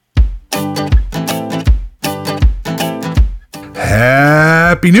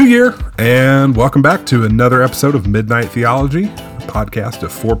Happy New Year, and welcome back to another episode of Midnight Theology, a podcast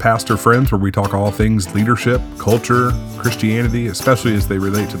of four pastor friends where we talk all things leadership, culture, Christianity, especially as they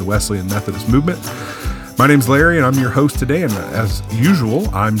relate to the Wesleyan Methodist movement. My name's Larry, and I'm your host today, and as usual,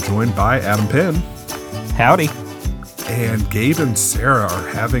 I'm joined by Adam Penn. Howdy. And Gabe and Sarah are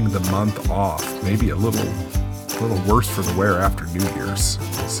having the month off, maybe a little worse for the wear after New Year's.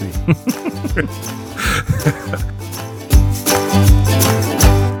 We'll see.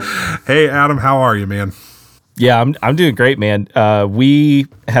 Hey, Adam, how are you, man? Yeah, I'm doing great, man. We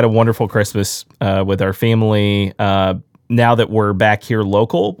had a wonderful Christmas with our family. Now that we're back here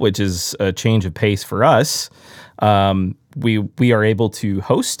local, which is a change of pace for us, we are able to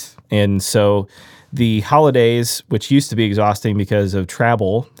host. And so the holidays, which used to be exhausting because of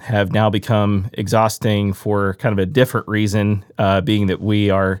travel, have now become exhausting for kind of a different reason, being that we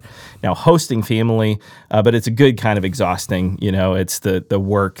are now hosting family, but it's a good kind of exhausting. You know, it's the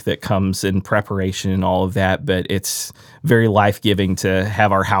work that comes in preparation and all of that, but it's very life-giving to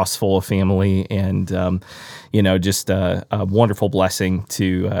have our house full of family and, just a wonderful blessing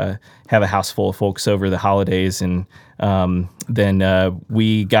to have a house full of folks over the holidays. And then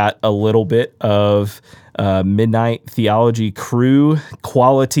we got a little bit of Midnight Theology crew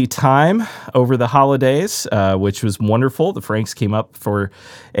quality time over the holidays, which was wonderful. The Franks came up for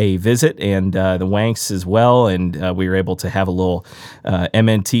a visit, and the Wanks as well, and we were able to have a little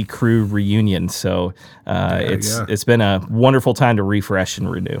MNT crew reunion. So it's been a wonderful time to refresh and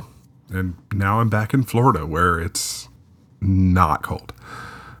renew. And now I'm back in Florida, where it's not cold.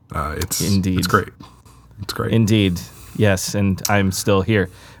 Indeed. It's great. It's great. Indeed. Yes, and I'm still here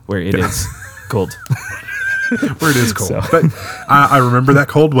where it is cold. Where it is cold. So. But I remember that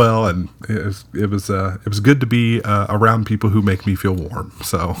cold well, and it was good to be around people who make me feel warm.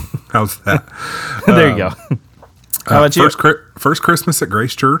 So how's that? There you go. How about you? First Christmas at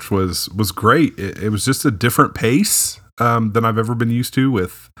Grace Church was great. It was just a different pace than I've ever been used to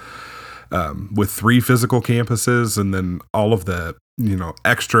with 3 physical campuses, and then all of the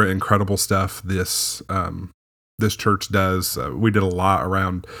extra incredible stuff this church does. We did a lot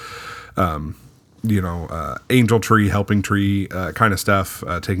around angel tree, helping tree kind of stuff,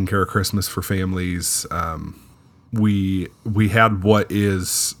 taking care of Christmas for families. We had what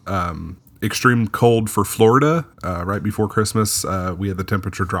is extreme cold for Florida right before Christmas. We had the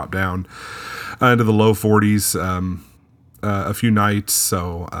temperature drop down into the low 40s a few nights,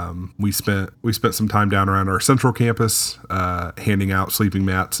 so we spent some time down around our central campus handing out sleeping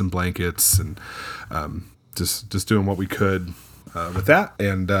mats and blankets and just doing what we could with that,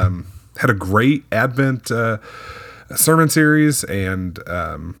 and had a great Advent sermon series, and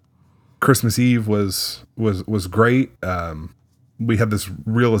Christmas Eve was great. We had this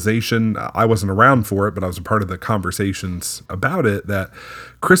realization, I wasn't around for it, but I was a part of the conversations about it, that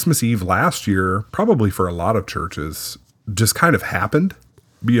Christmas Eve last year, probably for a lot of churches, just kind of happened,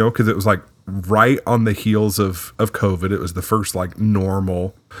 because it was like right on the heels of COVID. It was the first like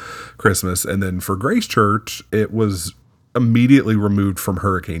normal Christmas. And then for Grace Church, it was immediately removed from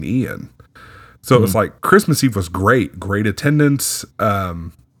Hurricane Ian. So it was like Christmas Eve was great attendance.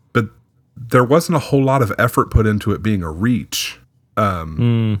 But there wasn't a whole lot of effort put into it being a reach.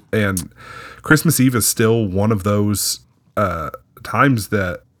 And Christmas Eve is still one of those times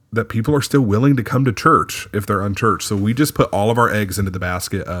that people are still willing to come to church if they're unchurched. So we just put all of our eggs into the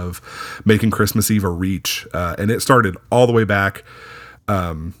basket of making Christmas Eve a reach. And it started all the way back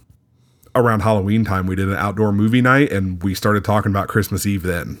around Halloween time. We did an outdoor movie night, and we started talking about Christmas Eve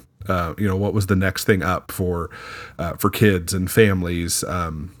then. What was the next thing up for kids and families,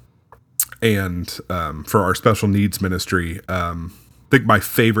 and for our special needs ministry. I think my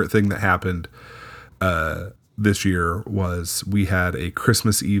favorite thing that happened this year was we had a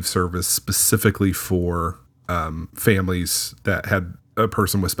Christmas Eve service specifically for families that had a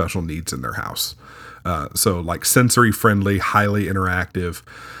person with special needs in their house. So like sensory friendly, highly interactive.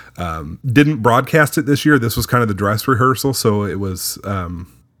 Didn't broadcast it this year. This was kind of the dress rehearsal. So it was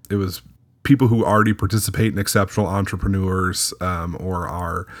people who already participate in exceptional entrepreneurs, or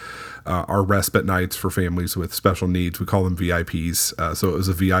our respite nights for families with special needs. We call them VIPs. So it was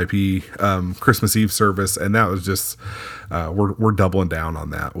a VIP Christmas Eve service, and that was just we're doubling down on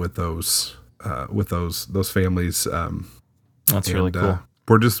that with those families. That's really cool.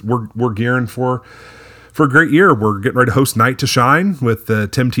 We're gearing for a great year. We're getting ready to host Night to Shine with the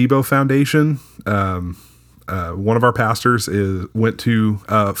Tim Tebow Foundation. one of our pastors went to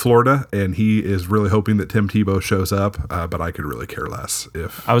Florida, and he is really hoping that Tim Tebow shows up. But I could really care less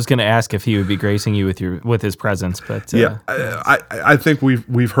if. I was going to ask if he would be gracing you with his presence, but yeah, I think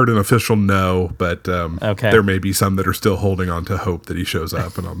we've heard an official no, but okay. There may be some that are still holding on to hope that he shows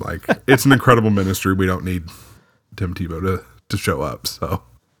up. And I'm like, it's an incredible ministry. We don't need Tim Tebow to show up. So,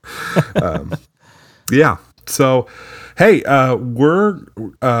 yeah. So, hey, we're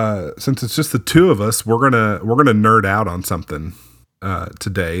since it's just the two of us, we're gonna nerd out on something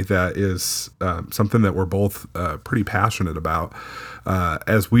today that is something that we're both pretty passionate about.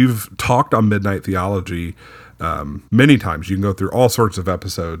 As we've talked on Midnight Theology many times, you can go through all sorts of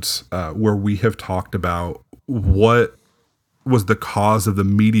episodes where we have talked about what was the cause of the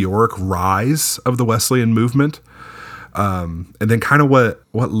meteoric rise of the Wesleyan movement, and then kind of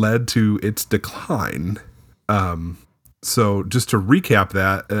what led to its decline. So just to recap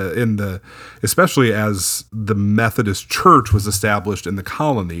that, especially as the Methodist Church was established in the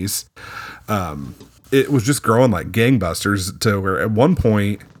colonies, it was just growing like gangbusters to where at one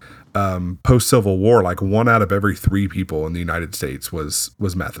point, post Civil War, like 1 out of every 3 people in the United States was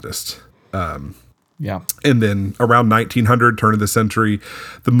Methodist. Yeah. And then around 1900, turn of the century,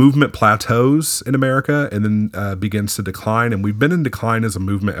 the movement plateaus in America and then begins to decline. And we've been in decline as a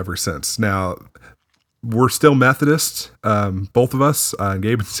movement ever since. Now, we're still Methodists, both of us,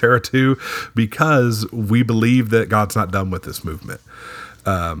 Gabe and Sarah too, because we believe that God's not done with this movement.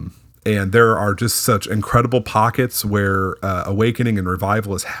 And there are just such incredible pockets where awakening and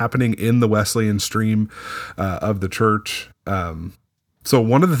revival is happening in the Wesleyan stream of the church. So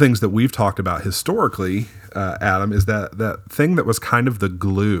one of the things that we've talked about historically, Adam, is that thing that was kind of the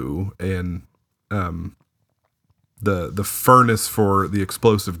glue and the furnace for the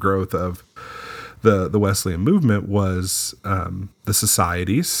explosive growth of the Wesleyan movement was the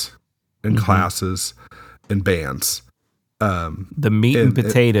societies and classes and bands. The meat and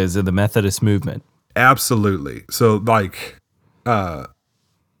potatoes of the Methodist movement. Absolutely. So like 100%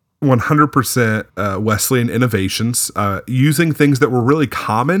 Wesleyan innovations, using things that were really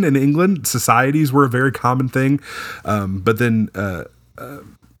common in England. Societies were a very common thing, but then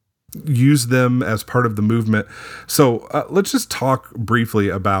use them as part of the movement. So let's just talk briefly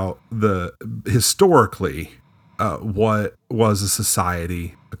about historically what was a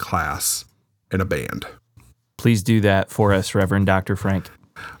society, a class, and a band. Please do that for us, Reverend Dr. Frank.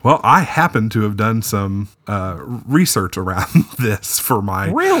 Well, I happen to have done some research around this for my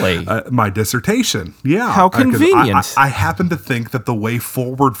my dissertation. Yeah. How convenient. I happen to think that the way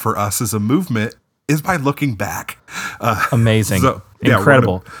forward for us as a movement is by looking back. Amazing. So,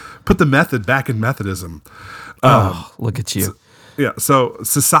 incredible. Put the method back in Methodism. Look at you. So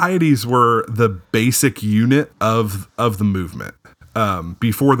societies were the basic unit of the movement.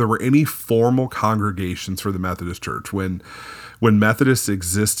 Before there were any formal congregations for the Methodist Church, when Methodists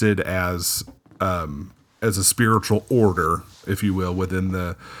existed as a spiritual order, if you will, within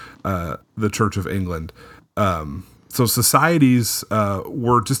the Church of England. So societies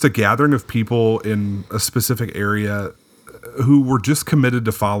were just a gathering of people in a specific area who were just committed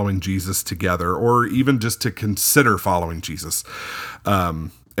to following Jesus together, or even just to consider following Jesus.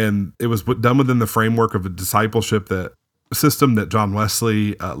 And it was done within the framework of a discipleship system that John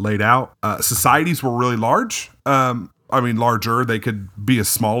Wesley laid out. Societies were really large. Larger. They could be as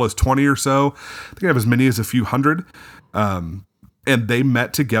small as 20 or so. They could have as many as a few hundred. And they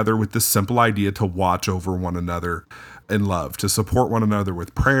met together with this simple idea to watch over one another in love, to support one another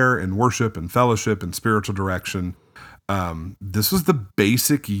with prayer and worship and fellowship and spiritual direction. This was the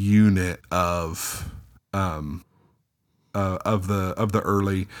basic unit of the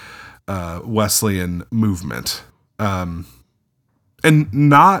early Wesleyan movement. And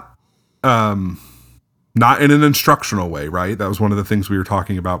not in an instructional way, right? That was one of the things we were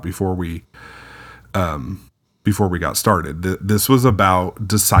talking about before we got started. This was about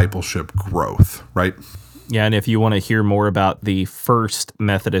discipleship growth, right? Yeah, and if you want to hear more about the First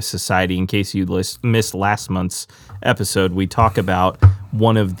Methodist Society, in case you missed last month's episode, we talk about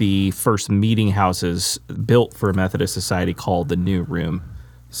one of the first meeting houses built for a Methodist Society called the New Room.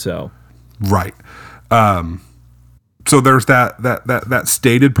 So, right. So there's that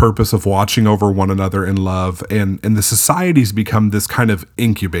stated purpose of watching over one another in love, and the societies become this kind of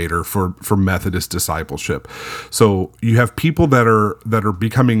incubator for Methodist discipleship. So you have people that are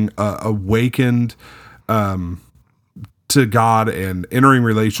becoming awakened to God and entering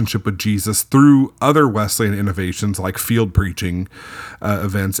relationship with Jesus through other Wesleyan innovations like field preaching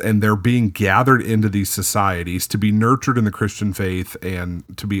events, and they're being gathered into these societies to be nurtured in the Christian faith and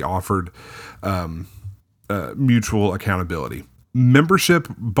to be offered mutual accountability. Membership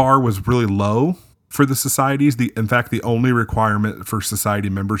bar was really low for the societies. In fact, the only requirement for society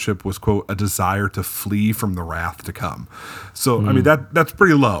membership was, quote, a desire to flee from the wrath to come. So, I mean, that's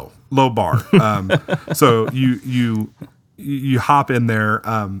pretty low bar. So you hop in there.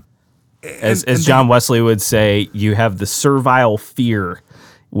 As John Wesley would say, you have the servile fear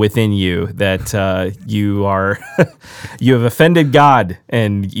within you that you have offended God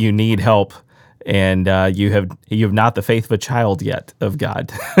and you need help, and you have not the faith of a child yet of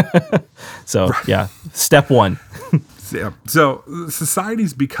God. So yeah, step one. Yeah. So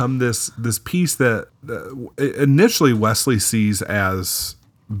societies become this piece that initially Wesley sees as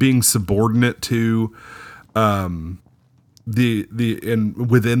being subordinate to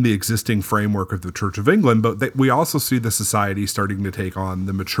within the existing framework of the Church of England, but we also see the society starting to take on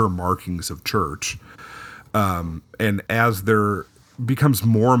the mature markings of church. And as there becomes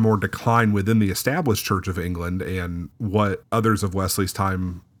more and more decline within the established Church of England, and what others of Wesley's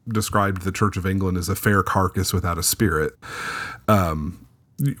time described the Church of England as a fair carcass without a spirit,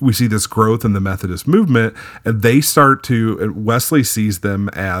 we see this growth in the Methodist movement, and Wesley sees them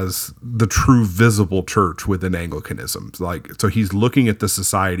as the true visible church within Anglicanism. So he's looking at the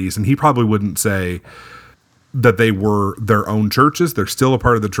societies, and he probably wouldn't say that they were their own churches. They're still a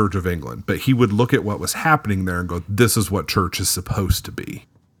part of the Church of England, but he would look at what was happening there and go, this is what church is supposed to be.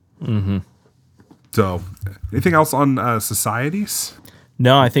 Mm-hmm. So anything else on societies?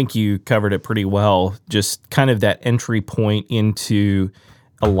 No, I think you covered it pretty well. Just kind of that entry point into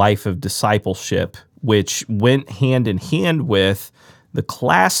a life of discipleship, which went hand in hand with the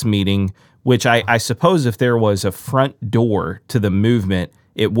class meeting, which I suppose if there was a front door to the movement,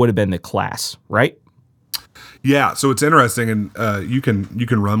 it would have been the class, right? Yeah, so it's interesting, and you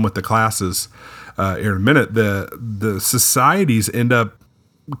can run with the classes in a minute. The societies end up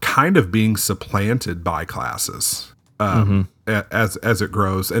kind of being supplanted by classes as it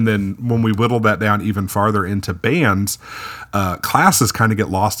grows, and then when we whittle that down even farther into bands, classes kind of get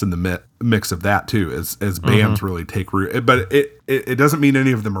lost in the mix of that too, as bands really take root. But it doesn't mean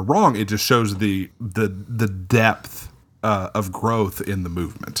any of them are wrong. It just shows the depth of growth in the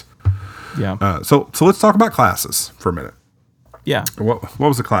movement. Yeah. So let's talk about classes for a minute. Yeah. What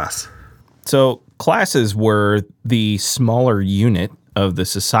was a class? So classes were the smaller unit of the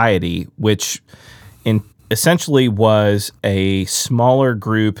society, which essentially was a smaller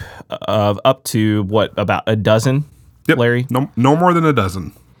group of up to about a dozen, yep. Larry? No more than a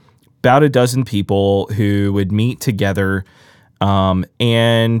dozen. About a dozen people who would meet together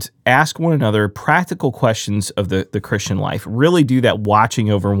and ask one another practical questions of the Christian life, really do that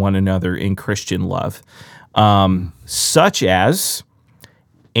watching over one another in Christian love, such as,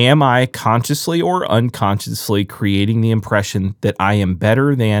 am I consciously or unconsciously creating the impression that I am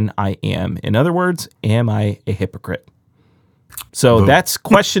better than I am? In other words, am I a hypocrite? So that's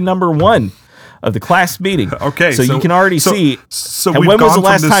question number one of the class meeting. Okay. So you can already see. So and when was the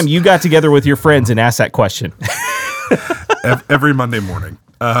last time you got together with your friends and asked that question? Every Monday morning.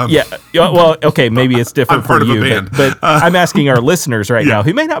 Yeah. Well, okay. Maybe it's different for you, but I'm asking our listeners right now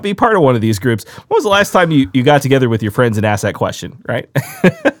who may not be part of one of these groups. When was the last time you got together with your friends and asked that question? Right.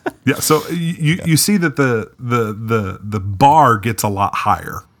 Yeah. So you see that the bar gets a lot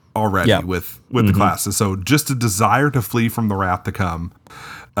higher already with the classes. So just a desire to flee from the wrath to come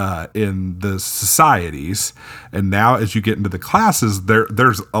in the societies, and now as you get into the classes,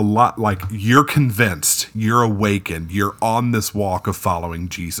 there's a lot, like, you're convinced, you're awakened, you're on this walk of following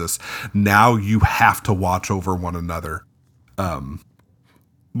Jesus. Now you have to watch over one another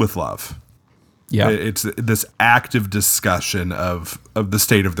with love. Yeah, it's this active discussion of the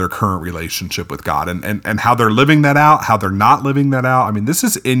state of their current relationship with God, and how they're living that out, how they're not living that out. I mean, this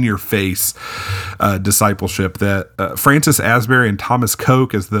is in your face discipleship that Francis Asbury and Thomas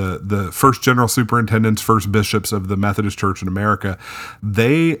Coke, as the first general superintendents, first bishops of the Methodist Church in America,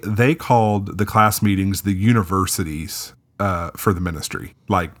 they called the class meetings the universities for the ministry.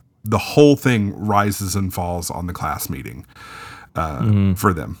 Like, the whole thing rises and falls on the class meeting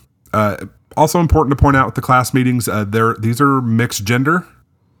for them. Also important to point out with the class meetings, these are mixed gender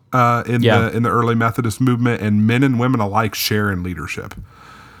in the early Methodist movement, and men and women alike share in leadership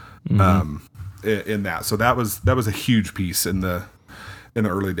in that. So that was a huge piece in the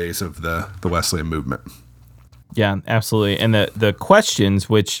early days of the Wesleyan movement. Yeah, absolutely. And the questions,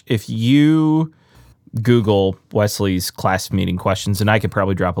 which if you Google Wesley's class meeting questions, and I could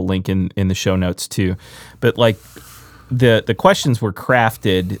probably drop a link in the show notes too, but like the questions were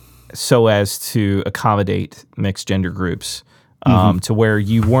crafted so as to accommodate mixed gender groups, to where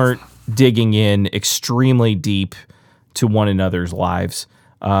you weren't digging in extremely deep to one another's lives,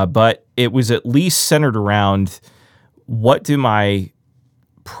 but it was at least centered around, what do my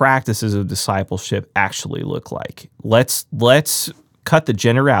practices of discipleship actually look like? Let's cut the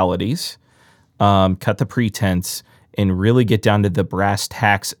generalities, cut the pretense, and really get down to the brass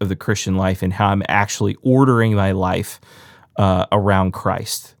tacks of the Christian life and how I'm actually ordering my life around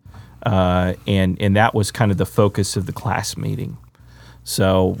Christ. And that was kind of the focus of the class meeting.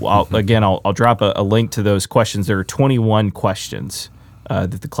 So I'll drop a link to those questions. There are 21 questions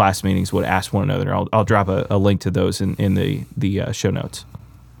that the class meetings would ask one another. I'll drop a link to those in the show notes.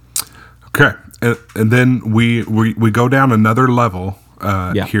 Okay, and then we go down another level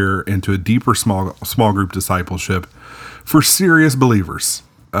here into a deeper small group discipleship for serious believers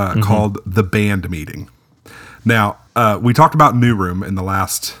called the band meeting. Now, we talked about New Room in the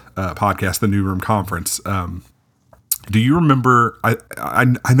last podcast, the New Room Conference. Do you remember?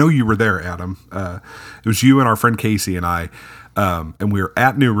 I know you were there, Adam. It was you and our friend Casey and I, and we were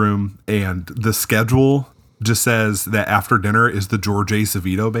at New Room, and the schedule just says that after dinner is the George A.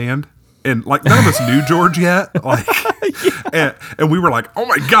 Savito band. And like none of us knew George yet, like, and we were like, "Oh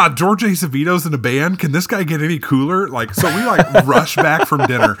my God, George A. Savito's in a band! Can this guy get any cooler?" Like, so we like rushed back from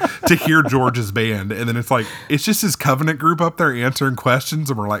dinner to hear George's band, and then it's just his covenant group up there answering questions,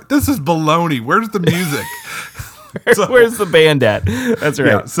 and we're like, "This is baloney. Where's the music? Where's the band at?" That's right.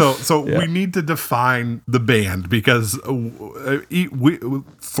 Yeah, so we need to define the band because we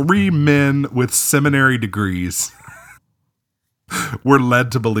 3 men with seminary degrees. We're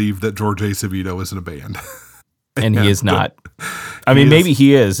led to believe that George A. Savito is in a band. And he is not. I mean, maybe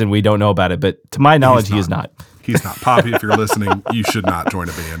he is, and we don't know about it, but to my knowledge, he is not. He's not. Poppy, if you're listening, you should not join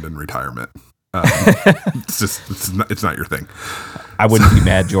a band in retirement. It's not your thing. I wouldn't be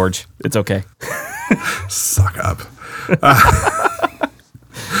mad, George. It's okay. Suck up.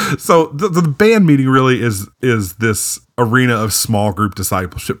 So the band meeting really is this arena of small group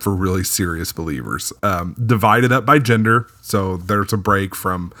discipleship for really serious believers, divided up by gender. So there's a break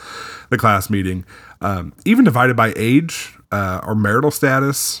from the class meeting, even divided by age or marital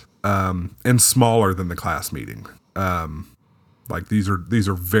status, and smaller than the class meeting. Like these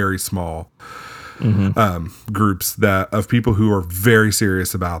are very small groups of people who are very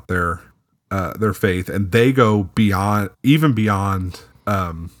serious about their faith, and they go beyond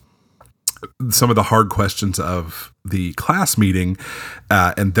some of the hard questions of the class meeting,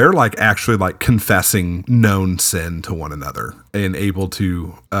 and they're like actually like confessing known sin to one another and able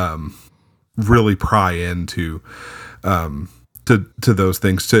to really pry into to those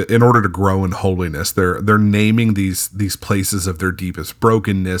things in order to grow in holiness. They're naming these places of their deepest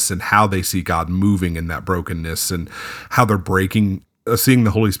brokenness and how they see God moving in that brokenness and how they're seeing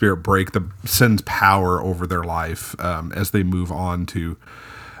the Holy Spirit break the sin's power over their life as they move on to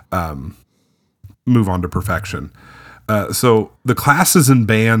perfection. So the classes and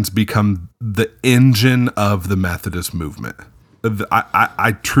bands become the engine of the Methodist movement.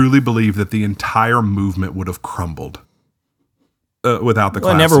 I truly believe that the entire movement would have crumbled without the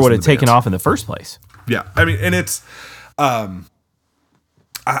classes. It never would have and taken bands. off in the first place. Yeah, I mean, and it's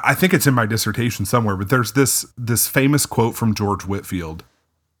I think it's in my dissertation somewhere, but there's this famous quote from George Whitefield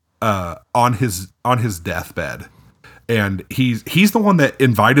on his deathbed. And he's the one that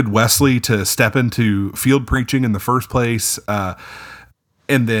invited Wesley to step into field preaching in the first place.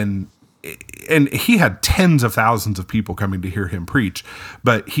 And he had tens of thousands of people coming to hear him preach,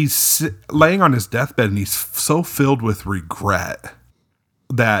 but he's laying on his deathbed and he's so filled with regret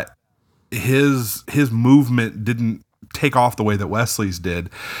that his movement didn't take off the way that Wesley's did.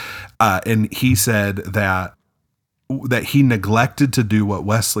 And he said that he neglected to do what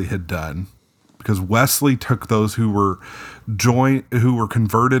Wesley had done, because Wesley took those who were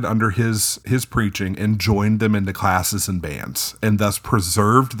converted under his preaching and joined them into classes and bands, and thus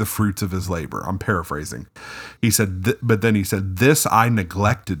preserved the fruits of his labor. I'm paraphrasing. He said, but then he said, "This I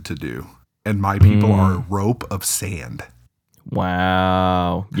neglected to do, and my people are a rope of sand."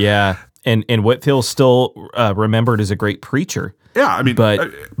 Wow. Yeah. And Whitfield's still remembered as a great preacher. Yeah, I mean,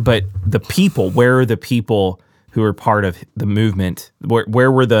 but the people, where are the people who are part of the movement?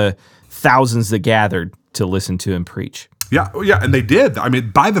 Where were the thousands that gathered to listen to him preach? Yeah, and they did. I mean,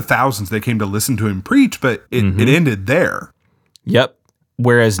 by the thousands, they came to listen to him preach, but it ended there. Yep.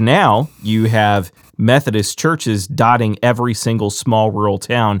 Whereas now you have Methodist churches dotting every single small rural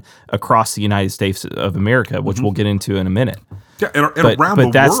town across the United States of America, which we'll get into in a minute. Yeah, and around the world.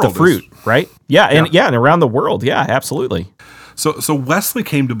 But that's the fruit, right? Yeah, and around the world. Yeah, absolutely. So Wesley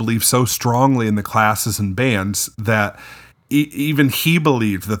came to believe so strongly in the classes and bands that even he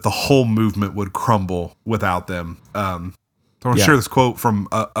believed that the whole movement would crumble without them. So I'm going to share this quote from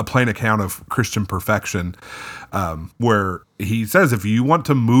a plain account of Christian perfection, where he says, if you want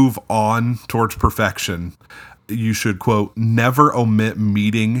to move on towards perfection, you should, quote, never omit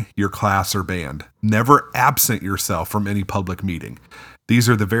meeting your class or band. Never absent yourself from any public meeting. These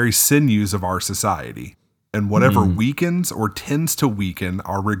are the very sinews of our society. And whatever weakens or tends to weaken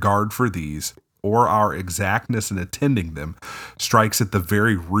our regard for these, or our exactness in attending them, strikes at the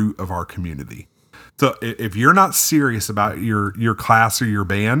very root of our community. So if you're not serious about your class or your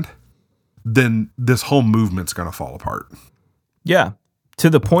band, then this whole movement's going to fall apart. Yeah. To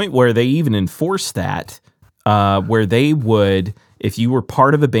the point where they even enforce that, where they would, if you were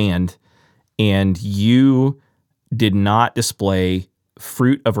part of a band and you did not display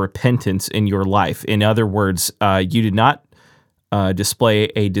fruit of repentance in your life, in other words, you did not display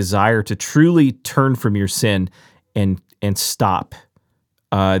a desire to truly turn from your sin and stop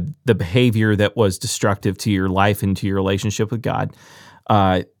the behavior that was destructive to your life and to your relationship with God,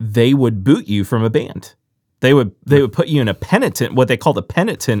 they would boot you from a band. They would put you in a penitent, what they call the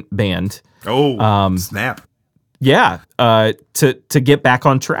penitent band. Oh, snap! Yeah, to get back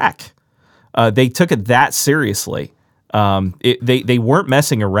on track. They took it that seriously. They weren't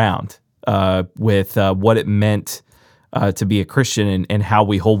messing around with what it meant to be a Christian and how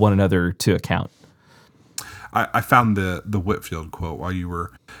we hold one another to account. I found the Whitefield quote while you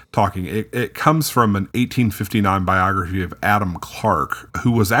were talking. It comes from an 1859 biography of Adam Clarke,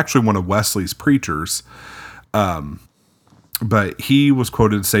 who was actually one of Wesley's preachers. But he was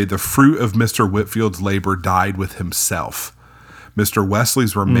quoted to say, "The fruit of Mr. Whitefield's labor died with himself. Mr.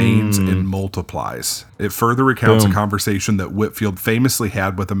 Wesley's remains and multiplies." It further recounts a conversation that Whitefield famously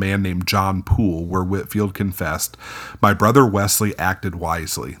had with a man named John Poole, where Whitefield confessed, "My brother Wesley acted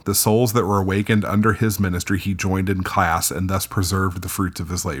wisely. The souls that were awakened under his ministry he joined in class and thus preserved the fruits of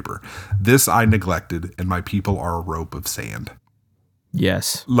his labor. This I neglected, and my people are a rope of sand."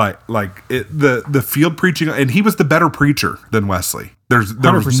 Yes. The field preaching, and he was the better preacher than Wesley. There was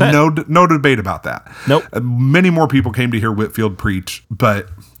 100%. no debate about that. Nope. Many more people came to hear Whitefield preach, but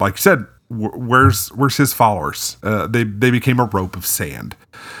like you said, where's his followers? They became a rope of sand.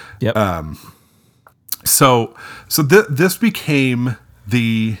 Yep. So this became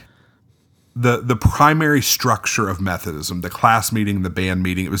the primary structure of Methodism, the class meeting, the band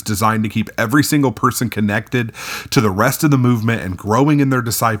meeting. It was designed to keep every single person connected to the rest of the movement and growing in their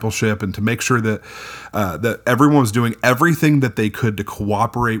discipleship, and to make sure that that everyone was doing everything that they could to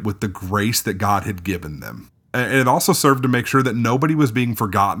cooperate with the grace that God had given them. And it also served to make sure that nobody was being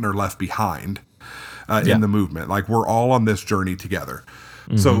forgotten or left behind in the movement. Like, we're all on this journey together.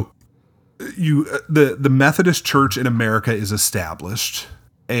 Mm-hmm. So the Methodist Church in America is established,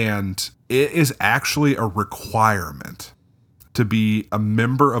 and it is actually a requirement to be a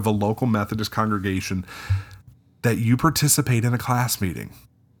member of a local Methodist congregation that you participate in a class meeting.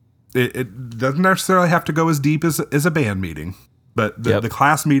 It doesn't necessarily have to go as deep as a band meeting, but the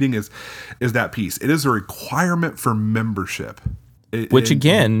class meeting is that piece. It is a requirement for membership. Which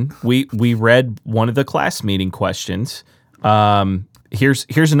again, we read one of the class meeting questions.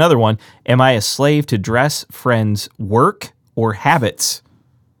 Here's another one. Am I a slave to dress, friends, work, or habits?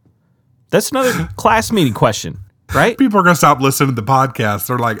 That's another class meeting question, right? People are going to stop listening to the podcast.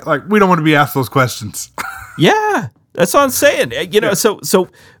 They're like, we don't want to be asked those questions. Yeah, that's what I'm saying. So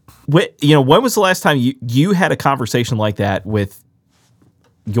when was the last time you had a conversation like that with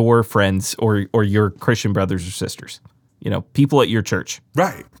your friends or your Christian brothers or sisters? People at your church.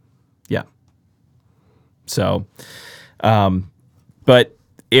 Right. Yeah. So, but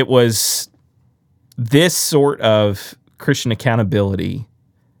it was this sort of Christian accountability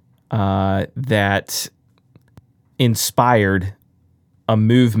that inspired a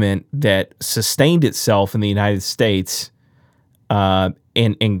movement that sustained itself in the United States,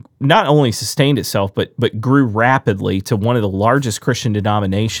 and not only sustained itself, but grew rapidly to one of the largest Christian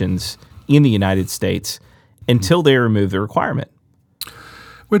denominations in the United States until they removed the requirement.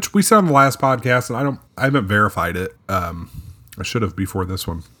 Which we said on the last podcast, and I haven't verified it. I should have before this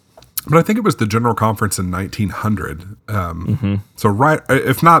one. But I think it was the General Conference in 1900. So right,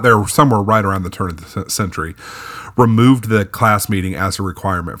 if not, there somewhere right around the turn of the century, removed the class meeting as a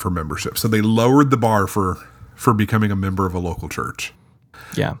requirement for membership. So they lowered the bar for becoming a member of a local church.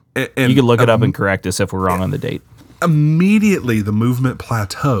 Yeah, and you can look it up and correct us if we're wrong on the date. Immediately, the movement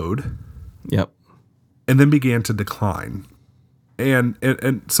plateaued. Yep, and then began to decline,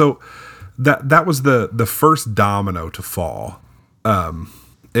 and so that was the first domino to fall.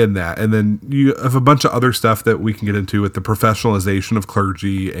 In that, and then you have a bunch of other stuff that we can get into with the professionalization of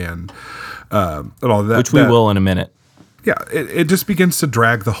clergy and all that, which we will in a minute. Yeah, it just begins to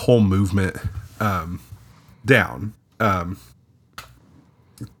drag the whole movement down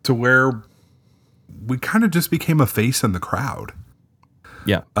to where we kind of just became a face in the crowd.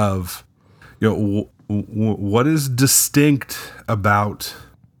 Yeah, of what is distinct about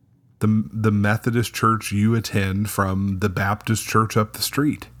the Methodist church you attend from the Baptist church up the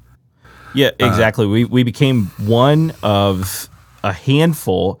street? Yeah, exactly. We became one of a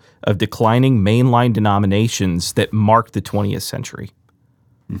handful of declining mainline denominations that marked the 20th century.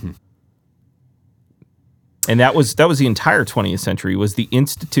 Mm-hmm. And that was the entire 20th century, was the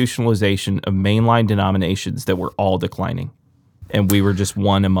institutionalization of mainline denominations that were all declining. And we were just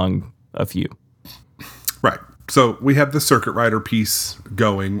one among a few. Right. So we have the circuit rider piece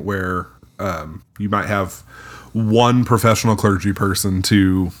going where you might have one professional clergy person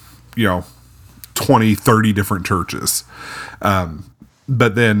to, 20, 30 different churches.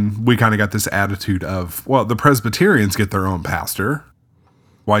 But then we kind of got this attitude of, well, the Presbyterians get their own pastor.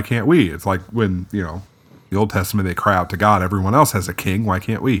 Why can't we? It's like when, the Old Testament, they cry out to God. Everyone else has a king. Why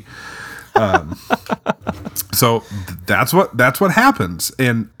can't we? So that's what happens.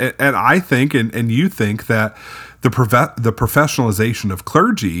 And I think, and you think that the professionalization of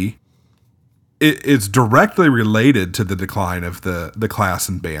clergy is directly related to the decline of the class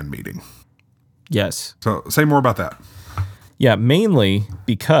and band meeting. Yes. So say more about that. Yeah, mainly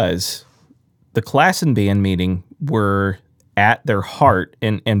because the class and band meeting were at their heart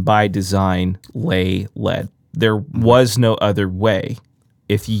and by design lay-led. There was no other way.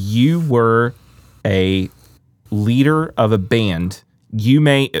 If you were a leader of a band,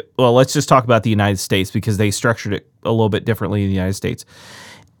 let's just talk about the United States because they structured it a little bit differently in the United States.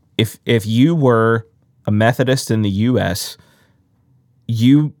 If you were a Methodist in the U.S.,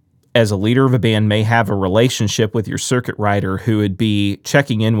 you, as a leader of a band, may have a relationship with your circuit rider who would be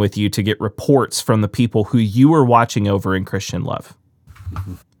checking in with you to get reports from the people who you were watching over in Christian love,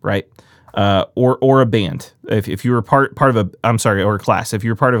 right? Or a band. If you were part of or a class. If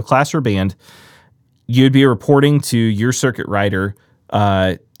you were part of a class or a band, you'd be reporting to your circuit rider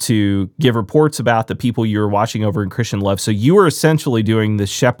to give reports about the people you were watching over in Christian love. So you were essentially doing the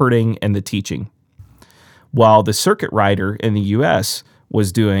shepherding and the teaching, while the circuit rider in the U.S.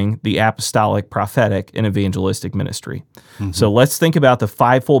 was doing the apostolic, prophetic, and evangelistic ministry. Mm-hmm. So let's think about the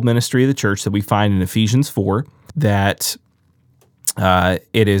fivefold ministry of the church that we find in Ephesians 4, that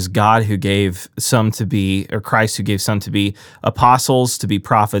it is God who gave some to be, or Christ who gave some to be apostles, to be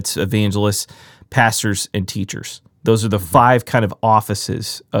prophets, evangelists, pastors, and teachers. Those are the five kind of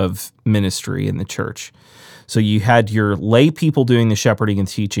offices of ministry in the church. So you had your lay people doing the shepherding and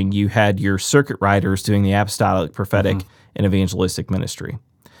teaching. You had your circuit riders doing the apostolic, prophetic, and evangelistic ministry.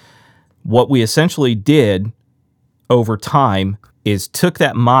 What we essentially did over time is took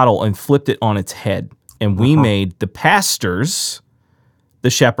that model and flipped it on its head. And we made the pastors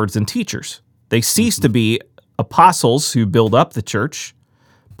the shepherds and teachers. They ceased to be apostles who build up the church,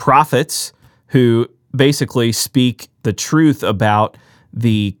 prophets who basically speak the truth about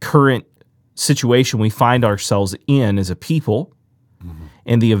the current situation we find ourselves in as a people,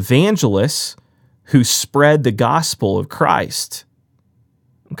 and the evangelists who spread the gospel of Christ.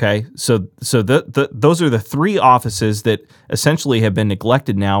 Okay, so those are the three offices that essentially have been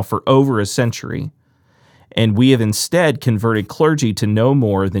neglected now for over a century. And we have instead converted clergy to no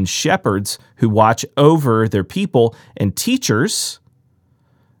more than shepherds who watch over their people, and teachers,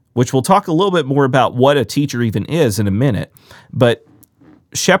 which we'll talk a little bit more about what a teacher even is in a minute, but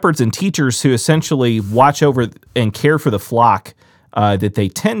shepherds and teachers who essentially watch over and care for the flock that they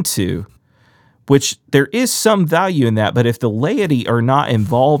tend to, which there is some value in that, but if the laity are not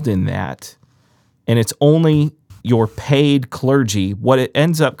involved in that, and it's only your paid clergy, what it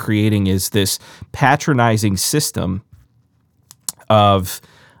ends up creating is this patronizing system of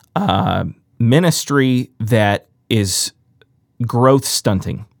ministry that is growth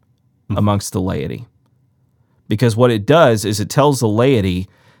stunting amongst the laity. Because what it does is it tells the laity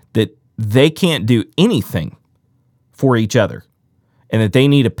that they can't do anything for each other and that they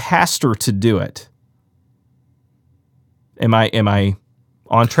need a pastor to do it. Am I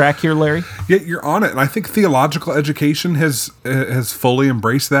on track here, Larry? Yeah, you're on it. And I think theological education has fully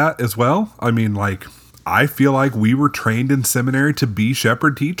embraced that as well. I mean, I feel like we were trained in seminary to be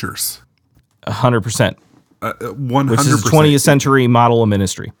shepherd teachers. 100%. 100%. Which is a 20th century model of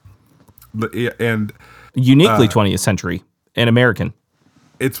ministry. And uniquely 20th century and American.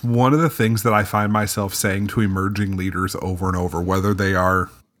 It's one of the things that I find myself saying to emerging leaders over and over, whether they are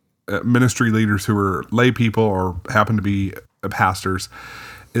ministry leaders who are lay people or happen to be pastors,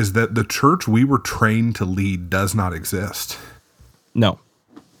 is that the church we were trained to lead does not exist. No.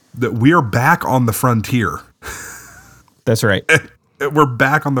 That we are back on the frontier. That's right. We're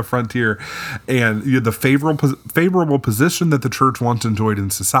back on the frontier, and the favorable position that the church once enjoyed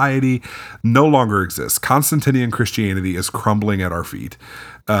in society no longer exists. Constantinian Christianity is crumbling at our feet.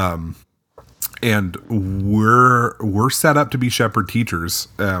 and we're set up to be shepherd teachers,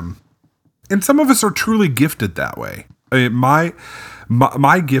 and some of us are truly gifted that way. I mean, my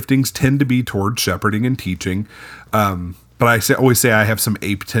giftings tend to be towards shepherding and teaching, but I always say I have some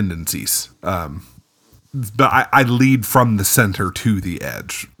ape tendencies. But I lead from the center to the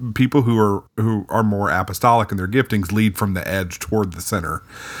edge. People who are more apostolic in their giftings lead from the edge toward the center.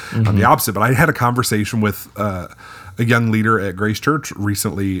 I'm the opposite. But I had a conversation with a young leader at Grace Church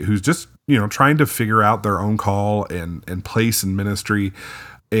recently who's just trying to figure out their own call and place in ministry,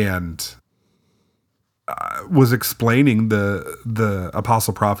 and was explaining the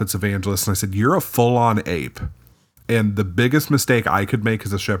apostle, prophets, evangelists, and I said, "You're a full-on ape, and the biggest mistake I could make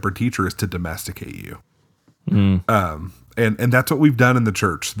as a shepherd teacher is to domesticate you." And that's what we've done in the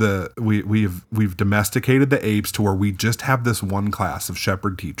church. We've domesticated the apes to where we just have this one class of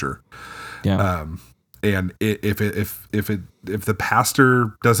shepherd teacher. Yeah. And if the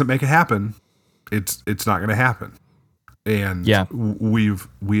pastor doesn't make it happen, it's not going to happen. And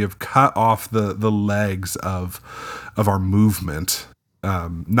we have cut off the legs of our movement,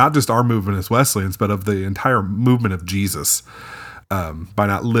 not just our movement as Wesleyans, but of the entire movement of Jesus, by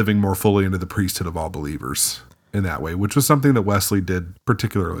not living more fully into the priesthood of all believers in that way, which was something that Wesley did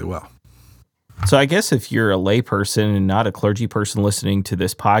particularly well. So I guess if you're a layperson and not a clergy person listening to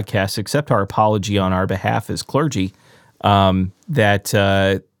this podcast, accept our apology on our behalf as clergy,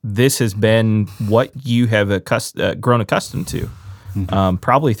 that this has been what you have grown accustomed to,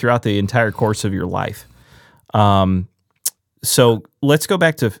 probably throughout the entire course of your life. So let's go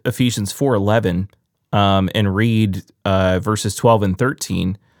back to Ephesians 4:11 and read verses 12 and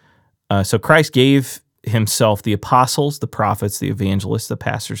 13. So Christ gave himself the apostles, the prophets, the evangelists, the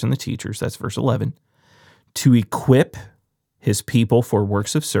pastors, and the teachers, that's verse 11, to equip his people for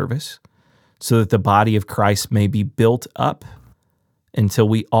works of service, so that the body of Christ may be built up until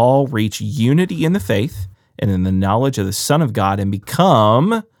we all reach unity in the faith and in the knowledge of the Son of God and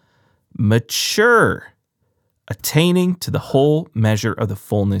become mature, attaining to the whole measure of the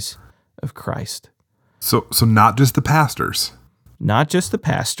fullness of Christ. So not just the pastors. Not just the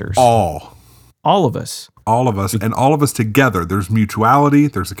pastors. All of us. All of us, and all of us together. There's mutuality,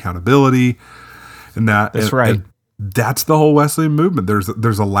 there's accountability, and that's right. And that's the whole Wesleyan movement. There's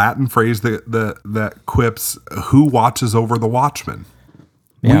a Latin phrase that quips, "Who watches over the watchman?"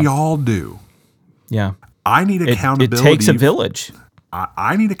 Yeah. We all do. Yeah. I need accountability. It takes a village.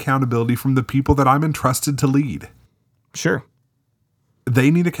 I need accountability from the people that I'm entrusted to lead. Sure.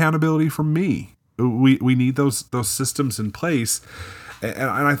 They need accountability from me. We need those systems in place, and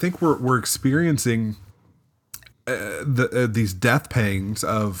I think we're experiencing these death pangs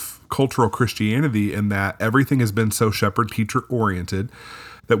of cultural Christianity, in that everything has been so shepherd teacher oriented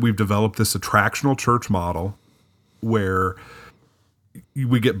that we've developed this attractional church model where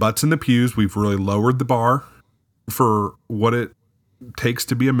we get butts in the pews. We've really lowered the bar for what it takes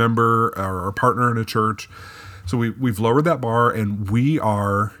to be a member or a partner in a church. So we've lowered that bar, and we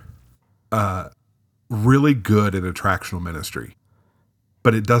are really good at attractional ministry,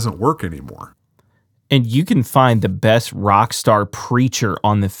 but it doesn't work anymore. And you can find the best rock star preacher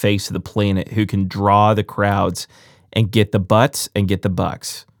on the face of the planet who can draw the crowds and get the butts and get the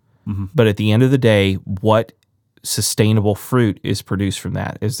bucks. Mm-hmm. But at the end of the day, what sustainable fruit is produced from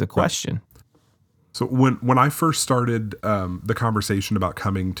that is the question. So when I first started the conversation about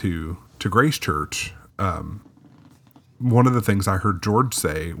coming to Grace Church, one of the things I heard George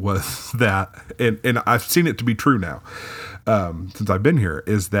say was that, and I've seen it to be true now since I've been here,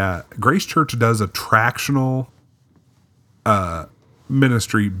 is that Grace Church does attractional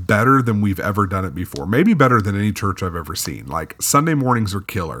ministry better than we've ever done it before. Maybe better than any church I've ever seen. Like, Sunday mornings are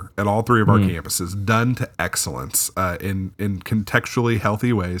killer at all three of our campuses, done to excellence in contextually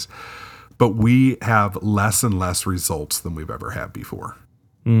healthy ways. But we have less and less results than we've ever had before.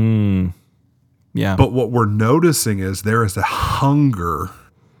 Yeah. But what we're noticing is there is a hunger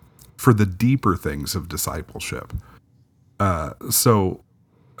for the deeper things of discipleship. So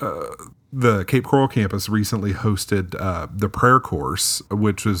the Cape Coral campus recently hosted the prayer course,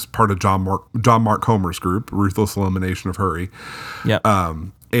 which was part of John Mark Comer's group, Ruthless Elimination of Hurry. Yep.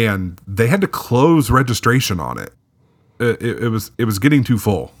 And they had to close registration on it. It was getting too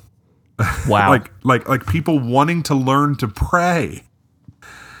full. Wow. like people wanting to learn to pray.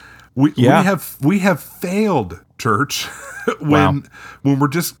 We have failed, church. when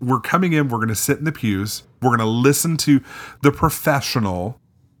we're coming in, we're going to sit in the pews. We're going to listen to the professional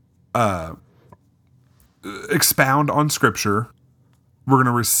expound on Scripture. We're going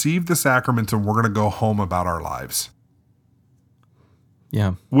to receive the sacraments, and we're going to go home about our lives.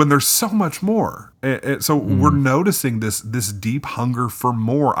 Yeah. when there's so much more. And so we're noticing this deep hunger for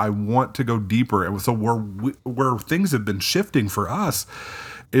more. I want to go deeper. And so where things have been shifting for us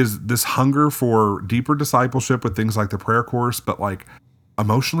is this hunger for deeper discipleship with things like the prayer course, but like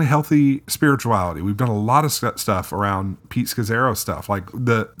emotionally healthy spirituality. We've done a lot of stuff around Pete Scazzaro stuff. Like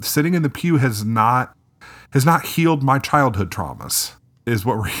the sitting in the pew has not healed my childhood traumas, is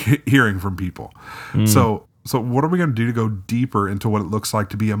what we're hearing from people. So what are we going to do to go deeper into what it looks like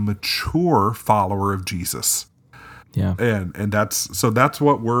to be a mature follower of Jesus? Yeah. And that's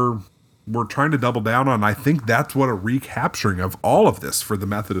what we're trying to double down on. I think that's what a recapturing of all of this for the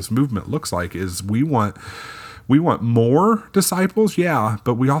Methodist movement looks like, is we want more disciples, yeah,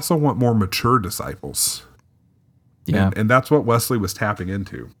 but we also want more mature disciples. Yeah. And that's what Wesley was tapping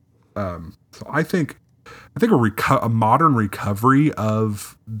into. So I think a modern recovery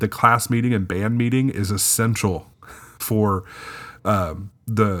of the class meeting and band meeting is essential for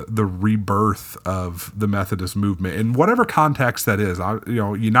the rebirth of the Methodist movement in whatever context that is.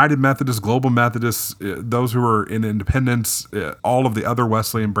 United Methodists, Global Methodists, those who are in independence, all of the other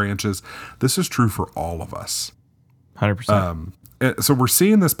Wesleyan branches. This is true for all of us. 100%. So we're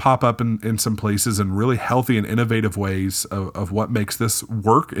seeing this pop up in some places in really healthy and innovative ways of what makes this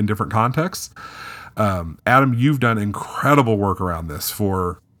work in different contexts. Adam, you've done incredible work around this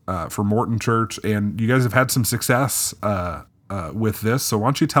for Morton Church, and you guys have had some success with this. So why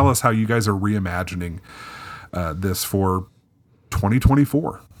don't you tell us how you guys are reimagining this for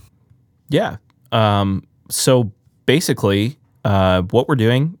 2024? Yeah. So basically, what we're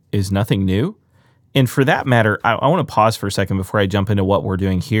doing is nothing new. And for that matter, I want to pause for a second before I jump into what we're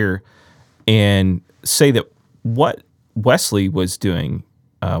doing here and say that what Wesley was doing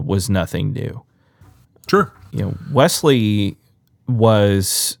was nothing new. Sure. Wesley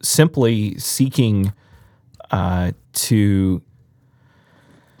was simply seeking to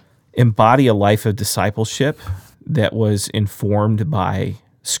embody a life of discipleship that was informed by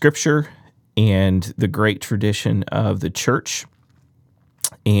Scripture and the great tradition of the church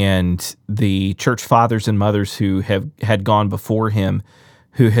and the church fathers and mothers who had gone before him,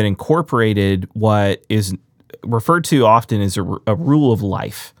 who had incorporated what is referred to often as a rule of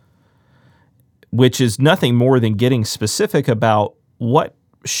life, which is nothing more than getting specific about what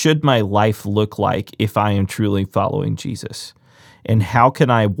should my life look like if I am truly following Jesus, and how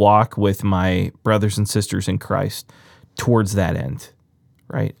can I walk with my brothers and sisters in Christ towards that end,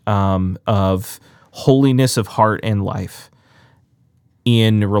 right? Of holiness of heart and life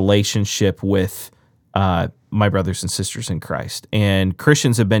in relationship with my brothers and sisters in Christ. And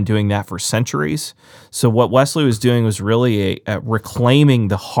Christians have been doing that for centuries. So what Wesley was doing was really a reclaiming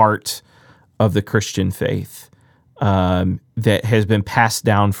the heart of the Christian faith that has been passed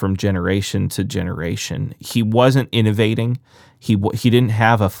down from generation to generation. He wasn't innovating. He didn't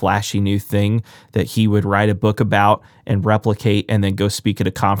have a flashy new thing that he would write a book about and replicate and then go speak at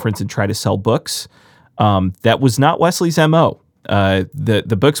a conference and try to sell books. That was not Wesley's MO.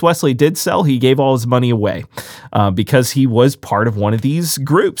 The books Wesley did sell, he gave all his money away because he was part of one of these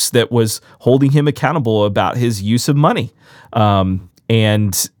groups that was holding him accountable about his use of money.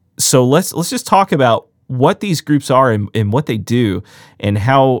 And so let's just talk about what these groups are and what they do, and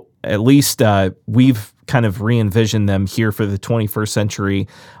how at least we've kind of re-envisioned them here for the 21st century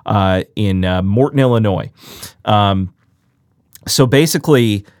in Morton, Illinois. So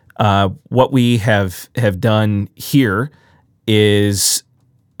basically, what we have done here is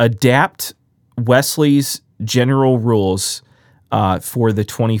adapt Wesley's general rules for the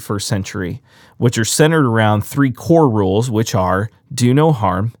 21st century, which are centered around three core rules, which are do no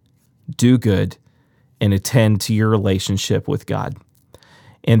harm, do good, and attend to your relationship with God.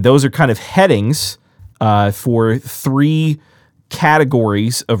 And those are kind of headings for three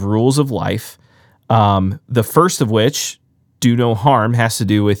categories of rules of life. The first of which, do no harm, has to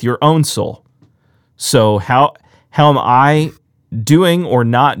do with your own soul. So how am I doing or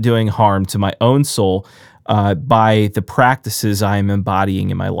not doing harm to my own soul by the practices I am embodying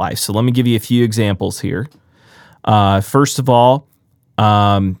in my life? So let me give you a few examples here. First of all,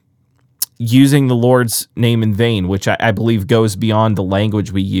 using the Lord's name in vain, which I believe goes beyond the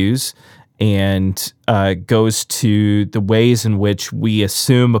language we use and goes to the ways in which we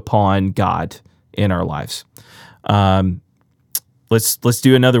assume upon God in our lives. Let's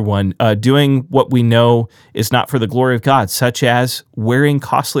do another one. Doing what we know is not for the glory of God, such as wearing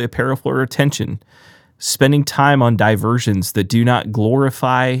costly apparel for attention, spending time on diversions that do not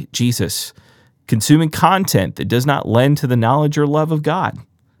glorify Jesus, consuming content that does not lend to the knowledge or love of God,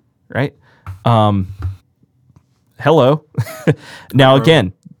 right? Hello. Now,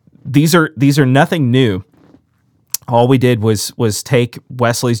 again, these are nothing new. All we did was take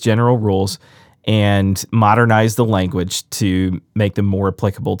Wesley's general rules and modernize the language to make them more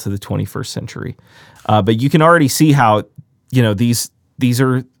applicable to the 21st century. But you can already see how, these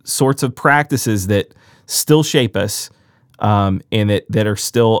are sorts of practices that still shape us, and that are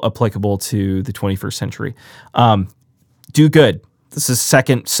still applicable to the 21st century. Do good. This is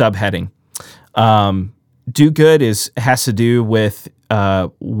second subheading. Do good has to do with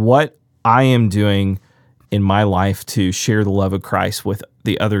what I am doing in my life to share the love of Christ with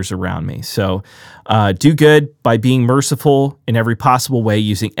the others around me. So do good by being merciful in every possible way,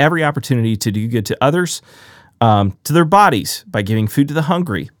 using every opportunity to do good to others, to their bodies, by giving food to the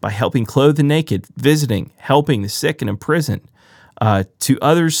hungry, by helping clothe the naked, visiting, helping the sick and imprisoned, to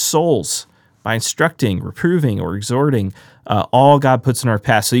others' souls, by instructing, reproving, or exhorting, all God puts in our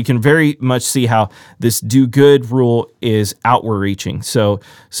path. So you can very much see how this do good rule is outward reaching. So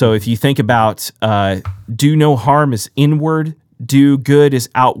if you think about do no harm is inward, do good is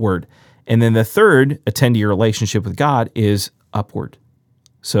outward. And then the third, attend to your relationship with God, is upward.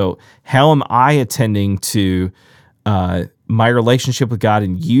 So how am I attending to my relationship with God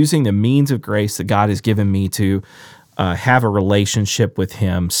and using the means of grace that God has given me to have a relationship with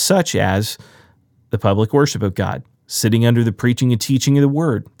Him, such as the public worship of God, sitting under the preaching and teaching of the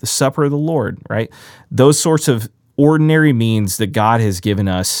Word, the supper of the Lord, right? Those sorts of ordinary means that God has given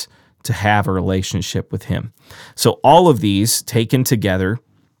us to have a relationship with Him. So all of these taken together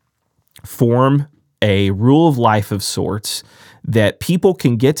form a rule of life of sorts that people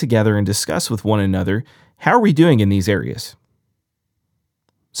can get together and discuss with one another. How are we doing in these areas?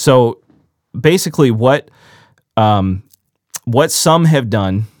 So basically what some have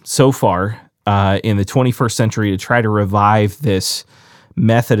done so far in the 21st century to try to revive this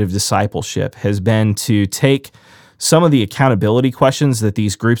method of discipleship has been to take some of the accountability questions that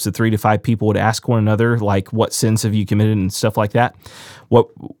these groups of 3 to 5 people would ask one another, like what sins have you committed and stuff like that.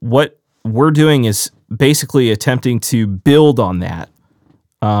 What we're doing is basically attempting to build on that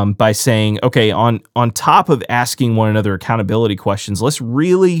by saying, okay, on top of asking one another accountability questions, let's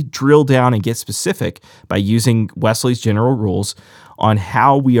really drill down and get specific by using Wesley's general rules on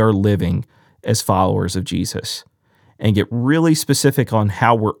how we are living as followers of Jesus, and get really specific on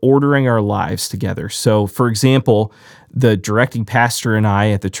how we're ordering our lives together. So, for example, the directing pastor and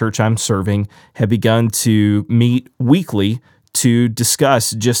I at the church I'm serving have begun to meet weekly to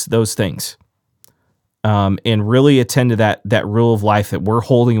discuss just those things, and really attend to that rule of life that we're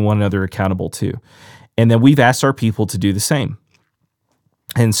holding one another accountable to. And then we've asked our people to do the same.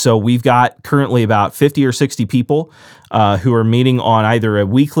 And so we've got currently about 50 or 60 people who are meeting on either a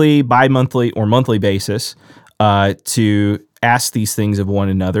weekly, bi-monthly, or monthly basis to ask these things of one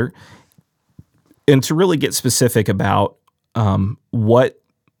another and to really get specific about what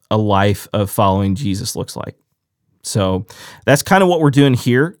a life of following Jesus looks like. So that's kind of what we're doing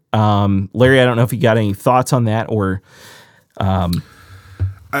here. Larry, I don't know if you got any thoughts on that or...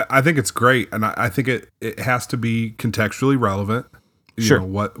 I think it's great, and I think it has to be contextually relevant. You know,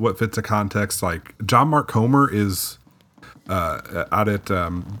 what fits a context. Like John Mark Comer is out at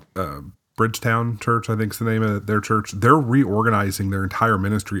Bridgetown Church, I think is the name of their church. They're reorganizing their entire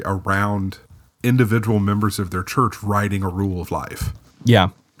ministry around individual members of their church writing a rule of life. Yeah,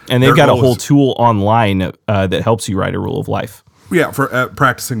 and they've got a whole tool online that helps you write a rule of life. Yeah, for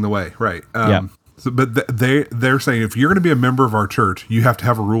practicing the way, right. But they're saying if you're going to be a member of our church, you have to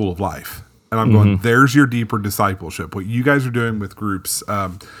have a rule of life. And I'm going, there's your deeper discipleship. What you guys are doing with groups.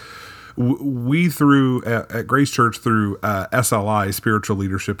 We at Grace Church through SLI, Spiritual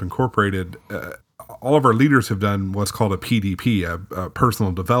Leadership Incorporated, all of our leaders have done what's called a PDP, a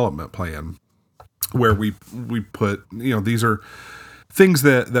personal development plan, where we put, these are things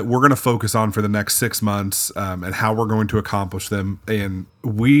that we're going to focus on for the next 6 months, and how we're going to accomplish them. And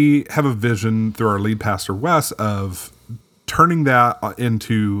we have a vision through our lead pastor, Wes, of turning that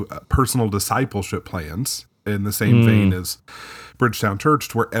into personal discipleship plans in the same vein as Bridgetown Church,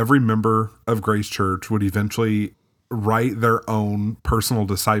 to where every member of Grace Church would eventually write their own personal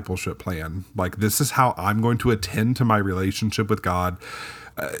discipleship plan. Like, this is how I'm going to attend to my relationship with God,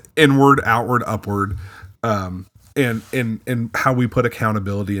 inward, outward, upward, and how we put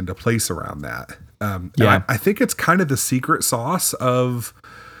accountability into place around that. I think it's kind of the secret sauce of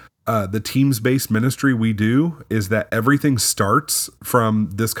the teams-based ministry we do, is that everything starts from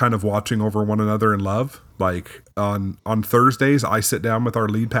this kind of watching over one another in love. Like on Thursdays, I sit down with our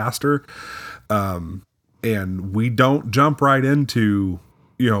lead pastor, and we don't jump right into,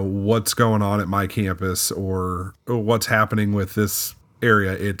 what's going on at my campus or what's happening with this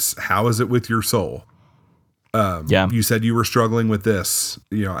area. It's how is it with your soul? Yeah. You said you were struggling with this,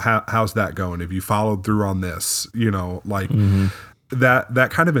 how's that going? Have you followed through on this? Like that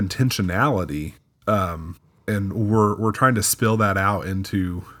kind of intentionality. And we're trying to spill that out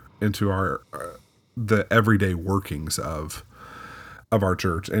into our, the everyday workings of our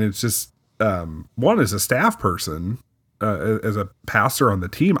church. And it's just, one, as a staff person, as a pastor on the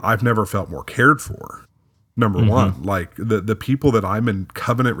team, I've never felt more cared for. Number one, like the people that I'm in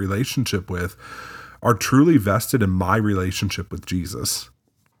covenant relationship with are truly vested in my relationship with Jesus.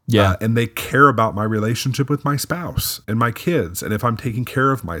 Yeah. And they care about my relationship with my spouse and my kids. And if I'm taking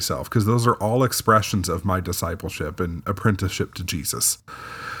care of myself, because those are all expressions of my discipleship and apprenticeship to Jesus.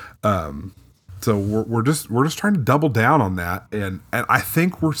 So we're just trying to double down on that. And I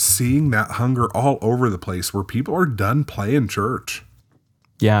think we're seeing that hunger all over the place where people are done playing church.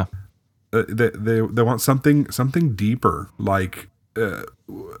 Yeah. They want something deeper, like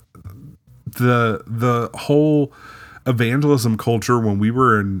the whole evangelism culture when we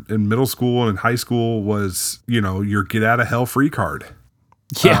were in middle school and in high school was, your get out of hell free card.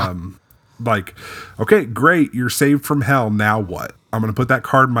 Yeah. Like, okay, great, you're saved from hell. Now what? I'm going to put that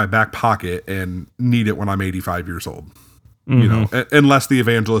card in my back pocket and need it when I'm 85 years old. Unless the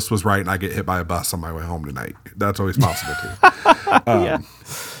evangelist was right and I get hit by a bus on my way home tonight. That's always possible too. Yeah.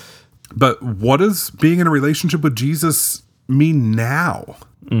 But what does being in a relationship with Jesus mean now?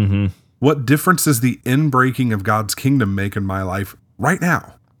 What difference does the inbreaking of God's kingdom make in my life right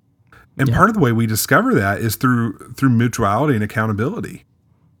now? And part of the way we discover that is through mutuality and accountability.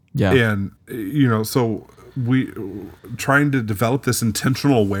 Yeah. And, so we trying to develop this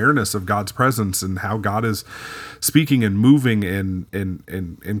intentional awareness of God's presence and how God is speaking and moving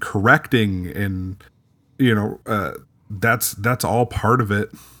and correcting. And, that's all part of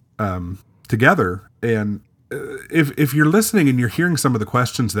it together. And if you're listening and you're hearing some of the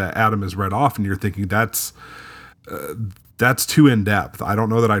questions that Adam has read off and you're thinking that's too in depth, I don't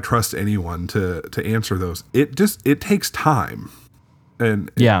know that I trust anyone to answer those. It takes time.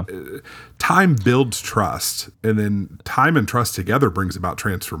 And time builds trust, and then time and trust together brings about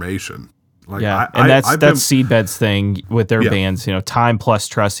transformation. Like, and that's Seedbed's thing with their bands. Time plus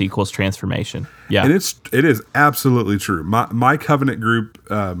trust equals transformation. Yeah, and it is absolutely true. My covenant group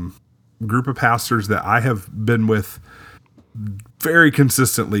of pastors that I have been with very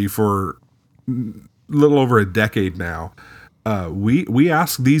consistently for a little over a decade now. We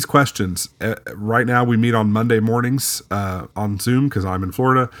ask these questions. Right now we meet on Monday mornings on Zoom because I'm in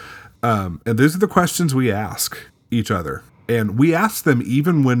Florida. And these are the questions we ask each other. And we ask them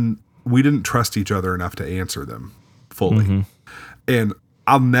even when we didn't trust each other enough to answer them fully. And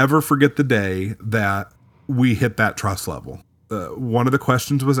I'll never forget the day that we hit that trust level. One of the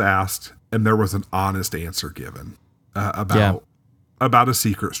questions was asked and there was an honest answer given about a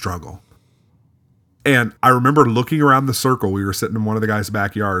secret struggle. And I remember looking around the circle. We were sitting in one of the guys'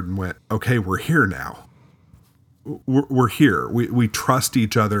 backyard and went, okay, we're here now. We're here. We trust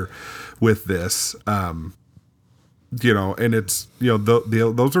each other with this. And it's,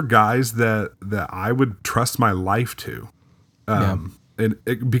 those are guys that I would trust my life to.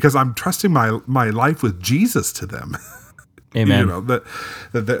 Because I'm trusting my life with Jesus to them. Amen. That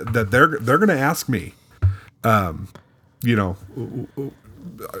they're going to ask me,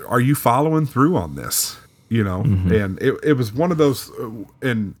 are you following through on this? And it was one of those,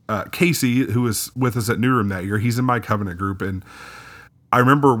 and Casey, who was with us at New Room that year, he's in my covenant group. And I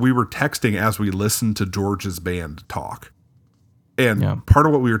remember we were texting as we listened to George's band talk. And part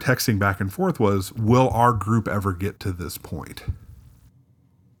of what we were texting back and forth was, will our group ever get to this point?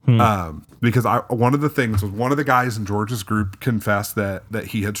 Because one of the things was one of the guys in George's group confessed that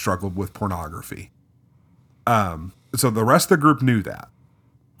he had struggled with pornography. So the rest of the group knew that.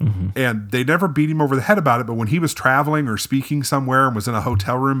 And they never beat him over the head about it. But when he was traveling or speaking somewhere and was in a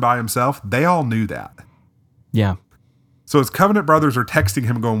hotel room by himself, they all knew that. Yeah. So his covenant brothers are texting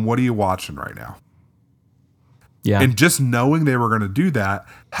him going, what are you watching right now? Yeah. And just knowing they were going to do that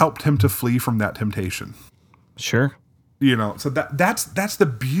helped him to flee from that temptation. Sure. So that's the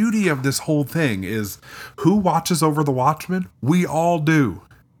beauty of this whole thing is who watches over the watchman? We all do.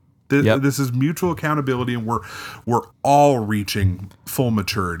 This is mutual accountability, and we're all reaching full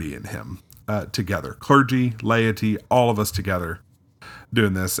maturity in him together. Clergy, laity, all of us together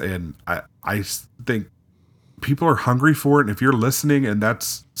doing this. And I think people are hungry for it. And if you're listening and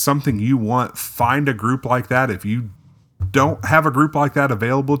that's something you want, find a group like that. If you don't have a group like that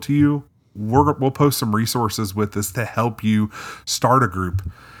available to you, we'll post some resources with this to help you start a group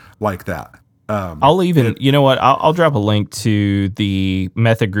like that. I'll even, I'll drop a link to the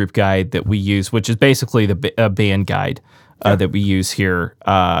method group guide that we use, which is basically the band guide that we use here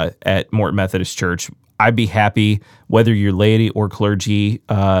at Morton Methodist Church. I'd be happy, whether you're laity or clergy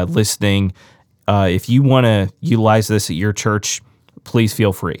listening, if you want to utilize this at your church, please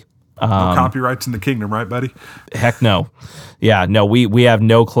feel free. No copyrights in the kingdom, right, buddy? Heck no. Yeah, no, we have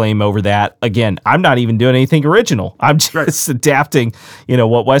no claim over that. Again, I'm not even doing anything original. I'm just adapting,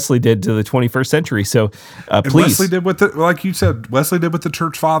 what Wesley did to the 21st century. So please. Wesley did like you said, Wesley did what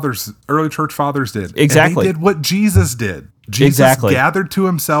the early church fathers did. Exactly. And he did what Jesus did. Jesus gathered to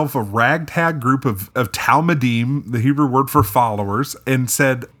himself a ragtag group of Talmudim, the Hebrew word for followers, and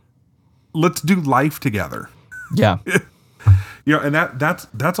said, let's do life together. Yeah. And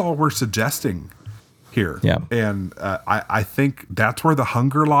that's all we're suggesting here. Yeah. And I think that's where the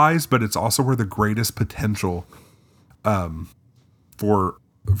hunger lies, but it's also where the greatest potential for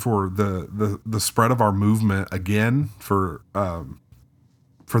the spread of our movement again, for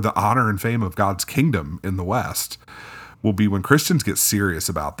the honor and fame of God's kingdom in the West will be when Christians get serious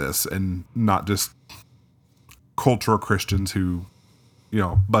about this, and not just cultural Christians who,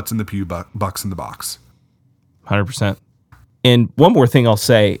 butts in the pew, bucks in the box. 100%. And one more thing I'll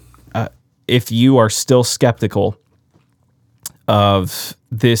say, if you are still skeptical of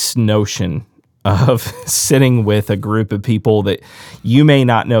this notion of sitting with a group of people that you may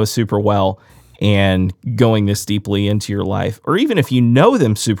not know super well and going this deeply into your life, or even if you know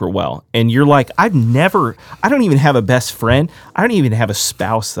them super well and you're like, I don't even have a best friend. I don't even have a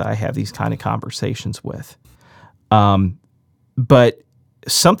spouse that I have these kind of conversations with. But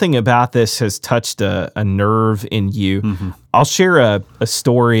something about this has touched a nerve in you. Mm-hmm. I'll share a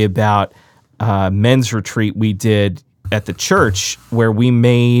story about a men's retreat we did at the church where we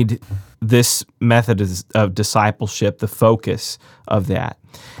made this method of discipleship the focus of that.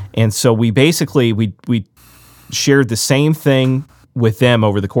 And so we basically, we shared the same thing with them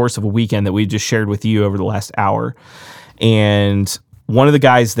over the course of a weekend that we just shared with you over the last hour. And one of the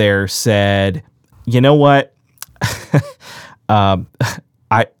guys there said, you know what?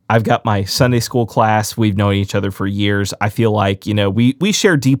 I've got my Sunday school class. We've known each other for years. I feel like, we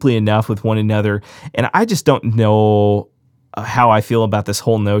share deeply enough with one another. And I just don't know how I feel about this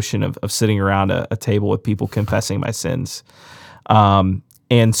whole notion of sitting around a table with people confessing my sins.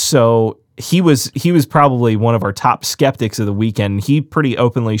 And so he was probably one of our top skeptics of the weekend. He pretty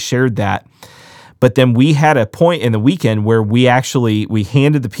openly shared that. But then we had a point in the weekend where we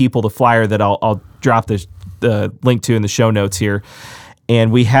handed the people the flyer that I'll drop the link to in the show notes here.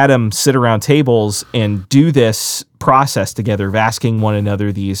 And we had them sit around tables and do this process together of asking one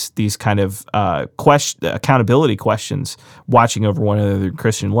another these kind of accountability questions, watching over one another in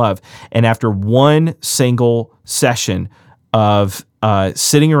Christian love. And after one single session of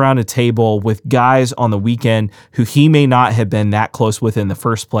sitting around a table with guys on the weekend who he may not have been that close with in the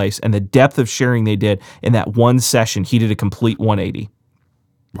first place, and the depth of sharing they did in that one session, he did a complete 180.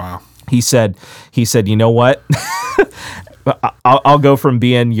 Wow. He said, you know what? I'll go from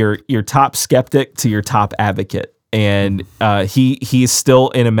being your top skeptic to your top advocate. And he's still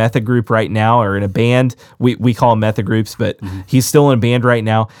in a method group right now, or in a band. We call them method groups, but he's still in a band right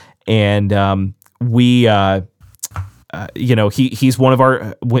now. And he's one of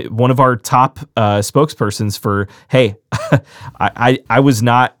our top spokespersons for, hey, I was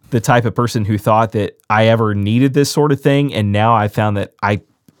not the type of person who thought that I ever needed this sort of thing, and now I found that I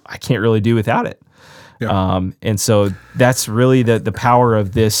can't really do without it. Yeah. And so that's really the power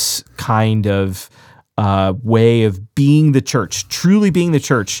of this kind of way of being the church, truly being the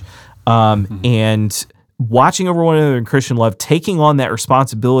church, and watching over one another in Christian love, taking on that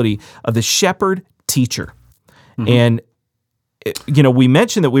responsibility of the shepherd teacher. And, we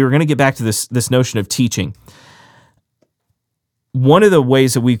mentioned that we were going to get back to this notion of teaching. One of the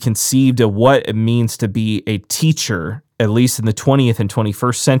ways that we've conceived of what it means to be a teacher, at least in the 20th and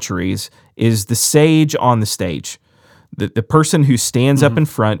 21st centuries, is the sage on the stage, the person who stands up in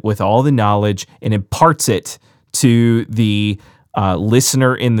front with all the knowledge and imparts it to the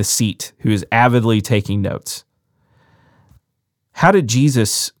listener in the seat who is avidly taking notes. How did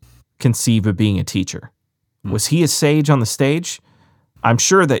Jesus conceive of being a teacher? Was he a sage on the stage? I'm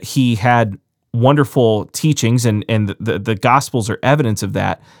sure that he had wonderful teachings, and the Gospels are evidence of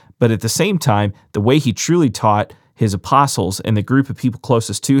that. But at the same time, the way he truly taught his apostles and the group of people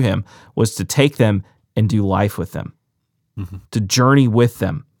closest to him was to take them and do life with them, to journey with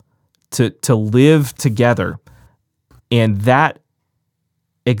them, to live together. And that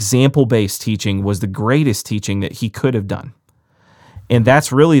example-based teaching was the greatest teaching that he could have done. And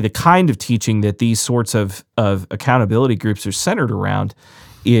that's really the kind of teaching that these sorts of accountability groups are centered around,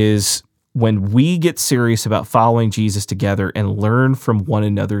 is when we get serious about following Jesus together and learn from one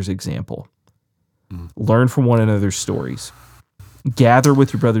another's example, learn from one another's stories, gather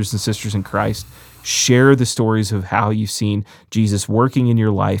with your brothers and sisters in Christ, Share the stories of how you've seen Jesus working in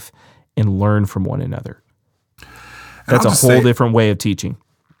your life and learn from one another. That's a whole different way of teaching.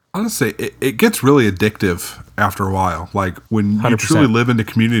 I'll just say it gets really addictive after a while. Like when 100%. you truly live in a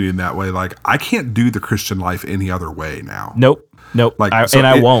community in that way, like I can't do the Christian life any other way now. Nope. Like,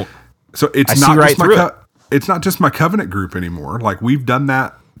 I won't. So it's not just my covenant group anymore. Like we've done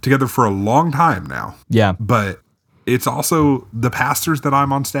that together for a long time now. Yeah. But it's also the pastors that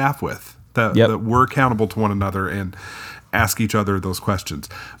I'm on staff with that we're accountable to one another and ask each other those questions.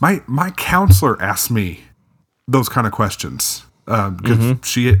 My counselor asked me those kind of questions. Because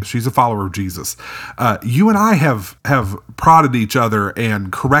she's a follower of Jesus. You and I have prodded each other and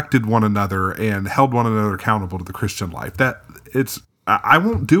corrected one another and held one another accountable to the Christian life. I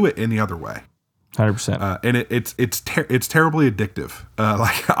won't do it any other way. 100%. And it's terribly addictive.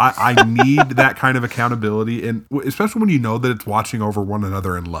 Like I need that kind of accountability, and especially when you know that it's watching over one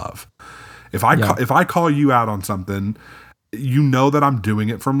another in love. If I call you out on something, you know that I'm doing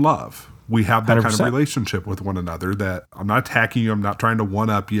it from love. We have that 100%. Kind of relationship with one another that I'm not attacking you. I'm not trying to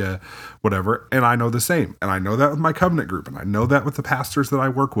one-up you, whatever. And I know the same. And I know that with my covenant group. And I know that with the pastors that I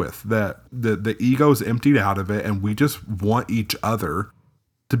work with, that the ego is emptied out of it. And we just want each other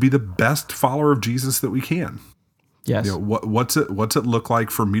to be the best follower of Jesus that we can. Yes. You know, what's it look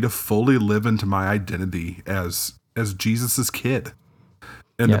like for me to fully live into my identity as Jesus's kid?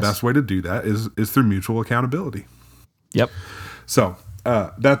 And the best way to do that is through mutual accountability. Yep. So,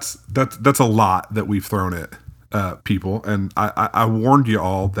 that's a lot that we've thrown at people, and I warned you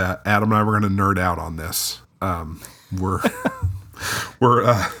all that Adam and I were going to nerd out on this.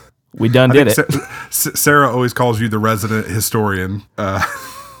 We done did it. Sarah always calls you the resident historian.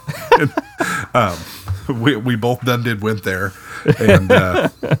 We both went there and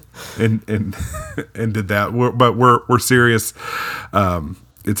did that. But we're serious.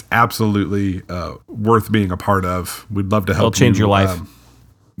 It's absolutely worth being a part of. We'd love to help. It'll change your life.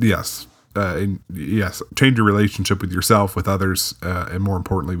 Yes. Change your relationship with yourself, with others, and more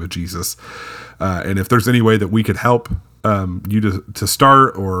importantly, with Jesus. And if there's any way that we could help you to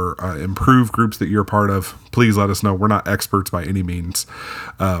start or improve groups that you're a part of, please let us know. We're not experts by any means.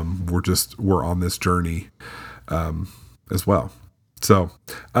 We're on this journey as well. So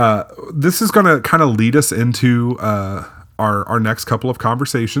this is going to kind of lead us into our next couple of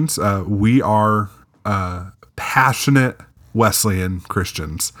conversations. We are passionate Wesleyan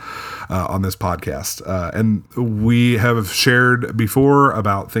Christians on this podcast. And we have shared before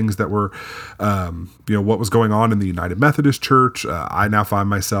about things that were, what was going on in the United Methodist Church. I now find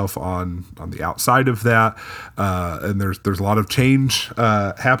myself on the outside of that. And there's a lot of change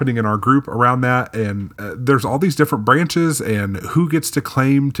happening in our group around that. And there's all these different branches and who gets to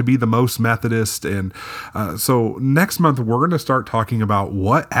claim to be the most Methodist. And so next month, we're going to start talking about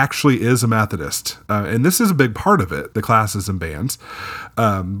what actually is a Methodist. And this is a big part of it, the classes and bands.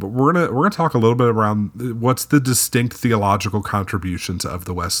 But we're gonna talk a little bit around what's the distinct theological contributions of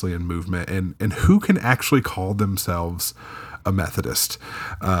the Wesleyan movement and who can actually call themselves a Methodist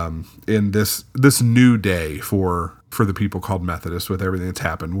in this new day for the people called Methodists with everything that's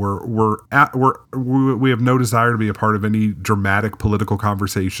happened. We have no desire to be a part of any dramatic political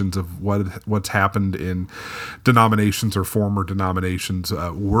conversations of what's happened in denominations or former denominations.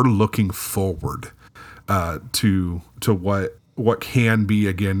 We're looking forward to what can be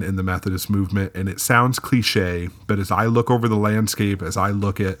again in the Methodist movement. And it sounds cliche, but as I look over the landscape, as I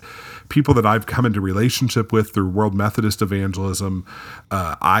look at people that I've come into relationship with through World Methodist Evangelism,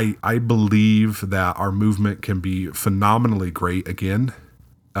 I believe that our movement can be phenomenally great again.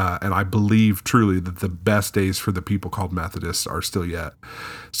 And I believe truly that the best days for the people called Methodists are still yet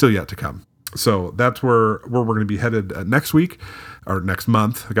to come. So that's where we're going to be headed next week or next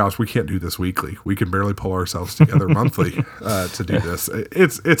month. Gosh, we can't do this weekly. We can barely pull ourselves together monthly to do this.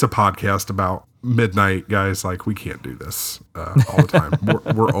 It's a podcast about midnight, guys. Like, we can't do this all the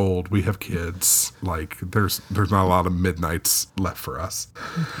time. We're old. We have kids. Like, there's not a lot of midnights left for us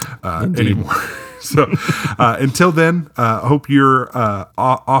anymore. So until then, I hope you're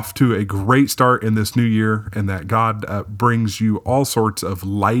off to a great start in this new year, and that God brings you all sorts of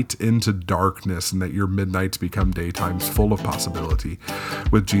light into darkness, and that your midnights become daytimes full of possibility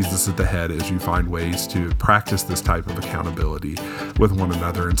with Jesus at the head as you find ways to practice this type of accountability with one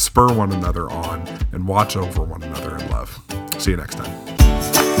another and spur one another on and watch over one another in love. See you next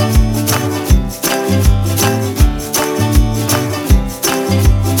time.